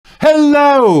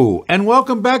Hello, and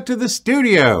welcome back to the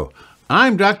studio.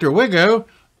 I'm Dr. Wiggo,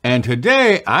 and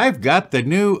today I've got the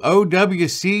new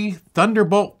OWC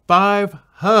Thunderbolt 5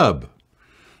 hub.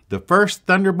 The first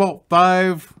Thunderbolt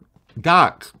 5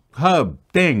 dock, hub,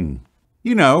 thing,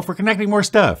 you know, for connecting more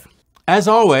stuff. As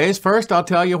always, first I'll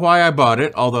tell you why I bought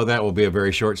it, although that will be a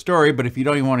very short story, but if you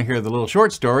don't even want to hear the little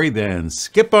short story, then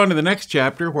skip on to the next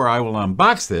chapter where I will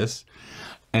unbox this.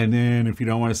 And then if you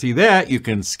don't want to see that, you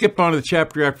can skip on to the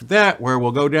chapter after that where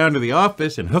we'll go down to the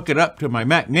office and hook it up to my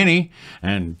Mac Mini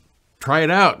and try it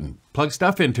out and plug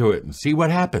stuff into it and see what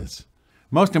happens.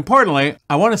 Most importantly,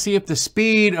 I want to see if the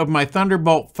speed of my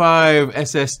Thunderbolt 5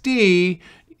 SSD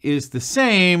is the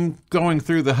same going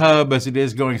through the hub as it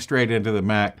is going straight into the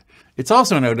Mac. It's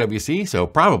also an OWC, so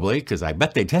probably, because I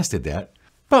bet they tested that.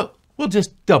 But we'll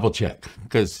just double check,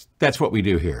 because that's what we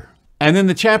do here. And then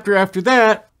the chapter after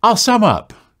that, I'll sum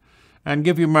up and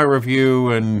give you my review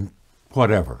and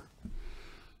whatever.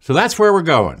 So that's where we're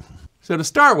going. So to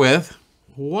start with,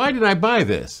 why did I buy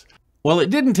this? Well,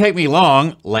 it didn't take me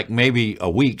long, like maybe a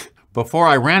week, before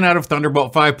I ran out of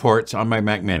Thunderbolt 5 ports on my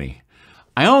Mac Mini.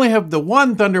 I only have the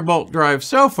one Thunderbolt drive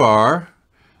so far,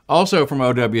 also from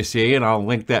OWC, and I'll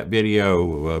link that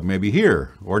video maybe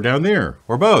here or down there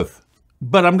or both.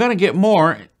 But I'm gonna get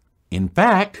more. In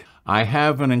fact, I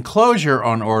have an enclosure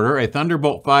on order, a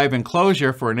Thunderbolt 5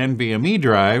 enclosure for an NVMe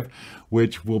drive,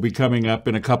 which will be coming up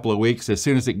in a couple of weeks. As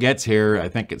soon as it gets here, I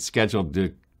think it's scheduled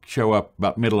to show up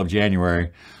about middle of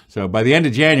January. So by the end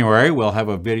of January, we'll have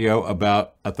a video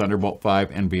about a Thunderbolt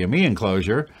 5 NVMe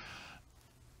enclosure,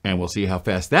 and we'll see how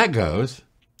fast that goes.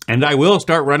 And I will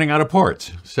start running out of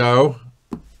ports. So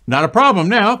not a problem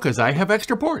now, because I have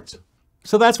extra ports.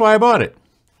 So that's why I bought it.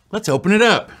 Let's open it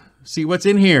up, see what's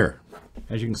in here.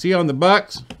 As you can see on the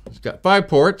box, it's got 5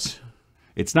 ports.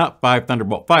 It's not 5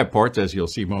 Thunderbolt 5 ports, as you'll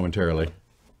see momentarily.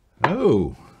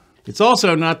 Oh, it's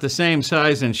also not the same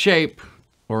size and shape,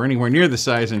 or anywhere near the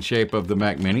size and shape of the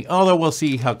Mac Mini, although we'll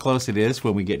see how close it is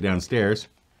when we get downstairs.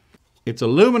 It's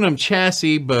aluminum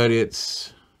chassis, but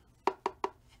it's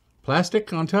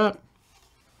plastic on top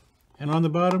and on the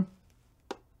bottom.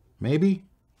 Maybe?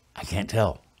 I can't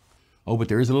tell. Oh, but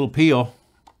there is a little peel.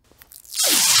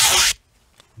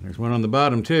 There's one on the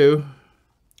bottom too.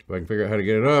 If I can figure out how to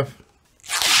get it off.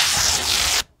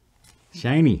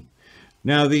 Shiny.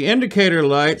 Now the indicator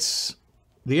lights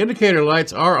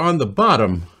are on the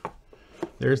bottom.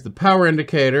 There's the power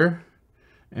indicator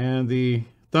and the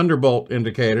Thunderbolt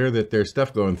indicator that there's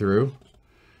stuff going through.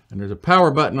 And there's a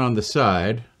power button on the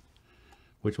side,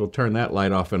 which will turn that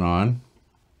light off and on.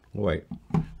 Wait,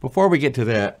 before we get to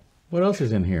that, what else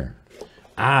is in here?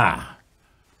 Ah,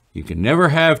 you can never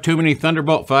have too many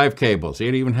Thunderbolt 5 cables.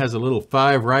 It even has a little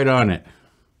 5 right on it.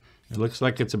 It looks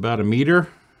like it's about a meter,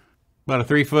 about a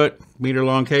 3-foot meter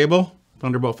long cable,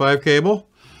 Thunderbolt 5 cable,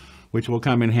 which will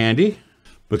come in handy.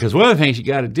 Because one of the things you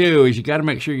got to do is you got to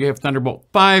make sure you have Thunderbolt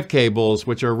 5 cables,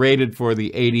 which are rated for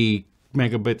the 80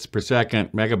 megabits per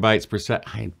second, megabytes per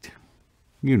second,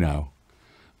 you know,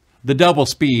 the double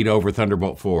speed over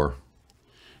Thunderbolt 4.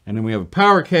 And then we have a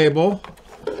power cable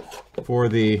for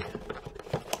the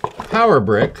power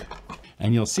brick,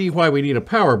 and you'll see why we need a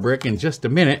power brick in just a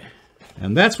minute.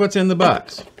 And that's what's in the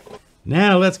box.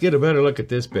 Now let's get a better look at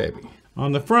this baby.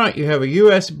 On the front, you have a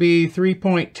USB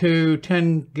 3.2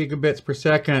 10 gigabits per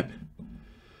second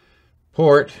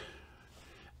port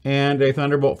and a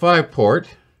Thunderbolt 5 port,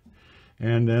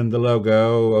 and then the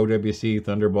logo OWC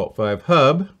Thunderbolt 5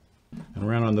 hub. And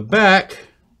around on the back,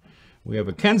 we have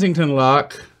a Kensington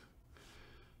lock,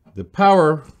 the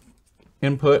power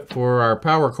input for our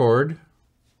power cord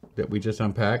that we just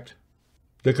unpacked,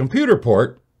 the computer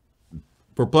port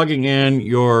for plugging in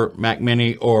your Mac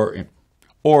Mini or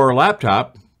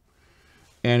laptop,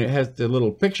 and it has the little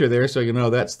picture there so you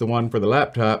know that's the one for the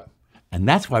laptop. And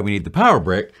that's why we need the power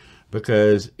brick,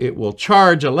 because it will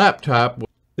charge a laptop.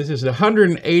 This is a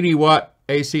 180 watt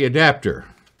AC adapter.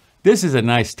 This is a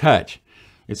nice touch.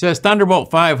 It says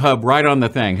Thunderbolt 5 hub right on the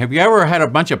thing. Have you ever had a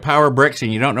bunch of power bricks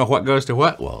and you don't know what goes to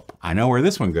what? Well, I know where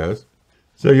this one goes.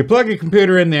 So you plug your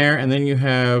computer in there, and then you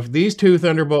have these 2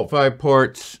 Thunderbolt 5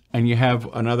 ports, and you have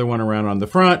another one around on the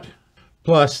front,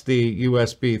 plus the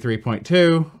USB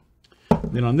 3.2.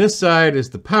 Then on this side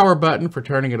is the power button for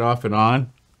turning it off and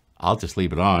on. I'll just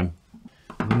leave it on.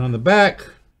 And then on the back,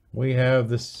 we have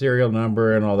the serial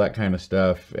number and all that kind of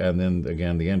stuff. And then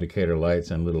again, the indicator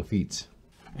lights and little feet.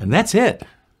 And that's it.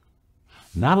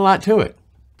 Not a lot to it.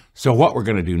 So what we're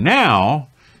gonna do now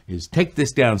is take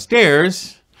this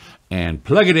downstairs and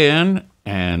plug it in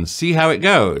and see how it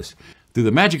goes. Through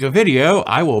the magic of video,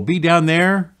 I will be down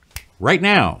there right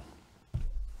now.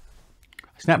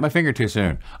 Snap my finger too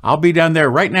soon. I'll be down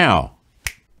there right now.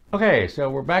 Okay, so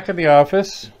we're back in the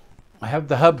office. I have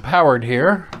the hub powered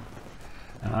here,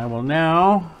 and I will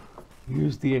now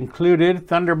use the included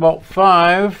Thunderbolt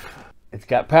 5. It's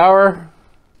got power.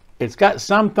 It's got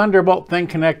some Thunderbolt thing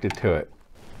connected to it.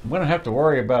 I'm gonna have to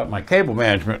worry about my cable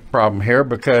management problem here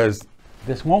because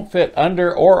this won't fit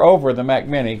under or over the Mac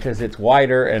Mini because it's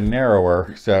wider and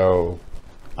narrower. So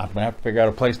I'm gonna have to figure out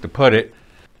a place to put it.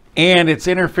 And it's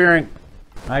interfering.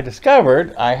 I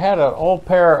discovered I had an old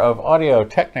pair of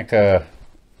Audio-Technica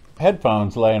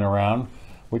headphones laying around,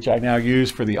 which I now use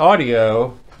for the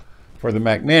audio for the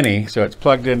Mac Mini. So it's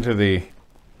plugged into the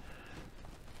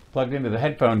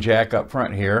headphone jack up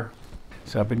front here.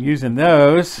 So I've been using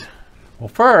those. Well,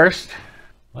 first,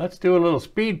 let's do a little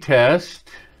speed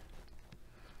test.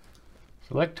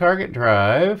 Select target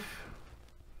drive.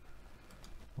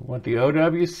 We want the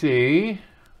OWC.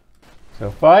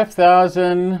 So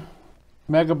 5,000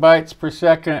 megabytes per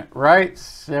second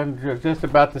writes, and just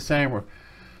about the same.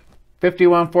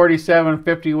 5147,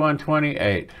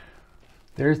 5128.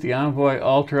 There's the Envoy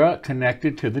Ultra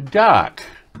connected to the dock.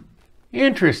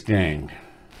 Interesting.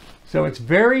 So it's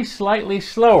very slightly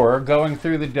slower going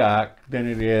through the dock than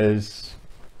it is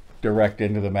direct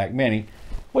into the Mac Mini,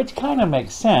 which kind of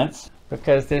makes sense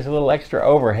because there's a little extra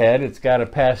overhead. It's got to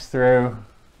pass through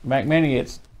Mac Mini.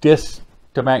 It's disk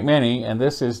to Mac Mini, and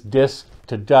this is disk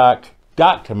to dock,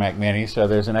 dock to Mac Mini. So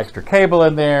there's an extra cable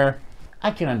in there.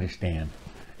 I can understand.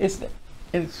 It's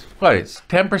what? It's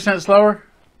 10% slower.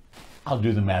 I'll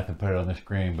do the math and put it on the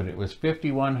screen, but it was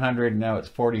 5,100. Now it's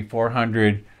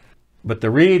 4,400. But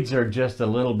the reads are just a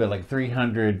little bit like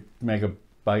 300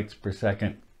 megabytes per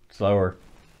second slower.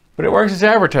 But it works as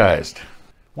advertised.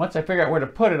 Once I figure out where to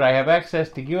put it, I have access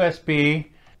to USB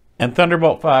and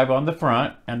Thunderbolt 5 on the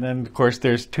front. And then, of course,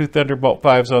 there's two Thunderbolt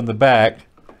 5s on the back.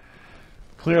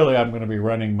 Clearly, I'm going to be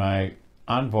running my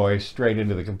Envoy straight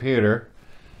into the computer.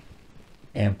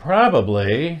 And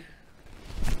probably,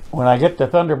 when I get the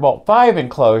Thunderbolt 5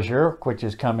 enclosure, which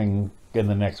is coming in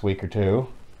the next week or two,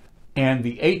 and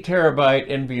the 8 terabyte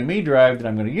NVMe drive that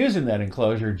I'm going to use in that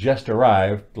enclosure just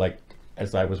arrived. Like,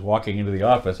 as I was walking into the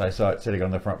office, I saw it sitting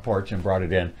on the front porch and brought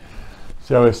it in.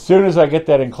 So as soon as I get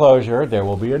that enclosure, there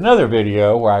will be another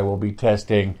video where I will be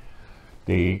testing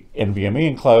the NVMe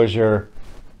enclosure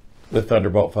with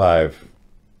Thunderbolt 5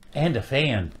 and a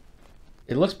fan.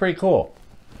 It looks pretty cool.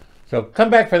 So come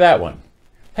back for that one.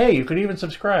 Hey, you could even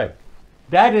subscribe.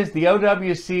 That is the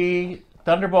OWC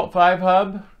Thunderbolt 5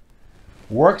 hub.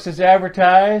 Works as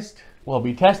advertised. We'll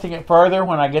be testing it further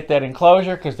when I get that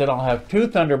enclosure, because then I'll have two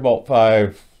Thunderbolt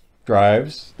 5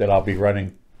 drives that I'll be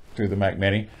running through the Mac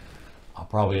Mini. I'll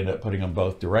probably end up putting them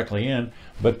both directly in.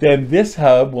 But then this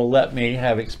hub will let me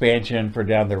have expansion for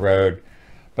down the road,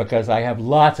 because I have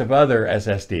lots of other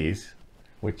SSDs,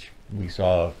 which we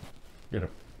saw in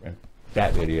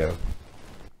that video.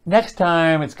 Next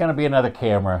time, it's going to be another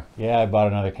camera. Yeah, I bought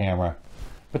another camera.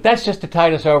 But that's just to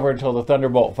tide us over until the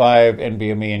Thunderbolt 5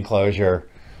 NVMe enclosure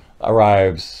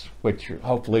arrives, which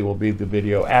hopefully will be the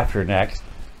video after next.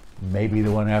 Maybe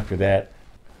the one after that.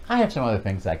 I have some other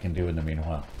things I can do in the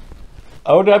meanwhile.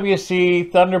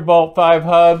 OWC Thunderbolt 5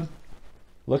 hub.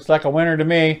 Looks like a winner to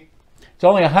me. It's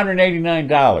only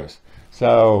 $189.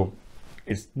 So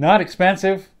it's not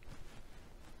expensive.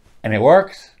 And it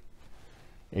works.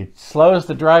 It slows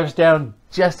the drives down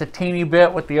just a teeny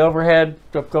bit with the overhead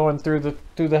of going through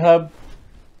the hub.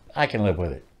 I can live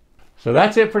with it. So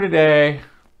that's it for today.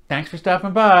 Thanks for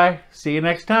stopping by. See you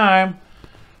next time.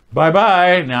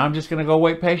 Bye-bye. Now I'm just going to go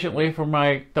wait patiently for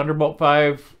my Thunderbolt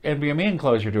 5 NVMe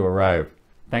enclosure to arrive.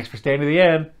 Thanks for staying to the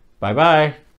end. Bye-bye.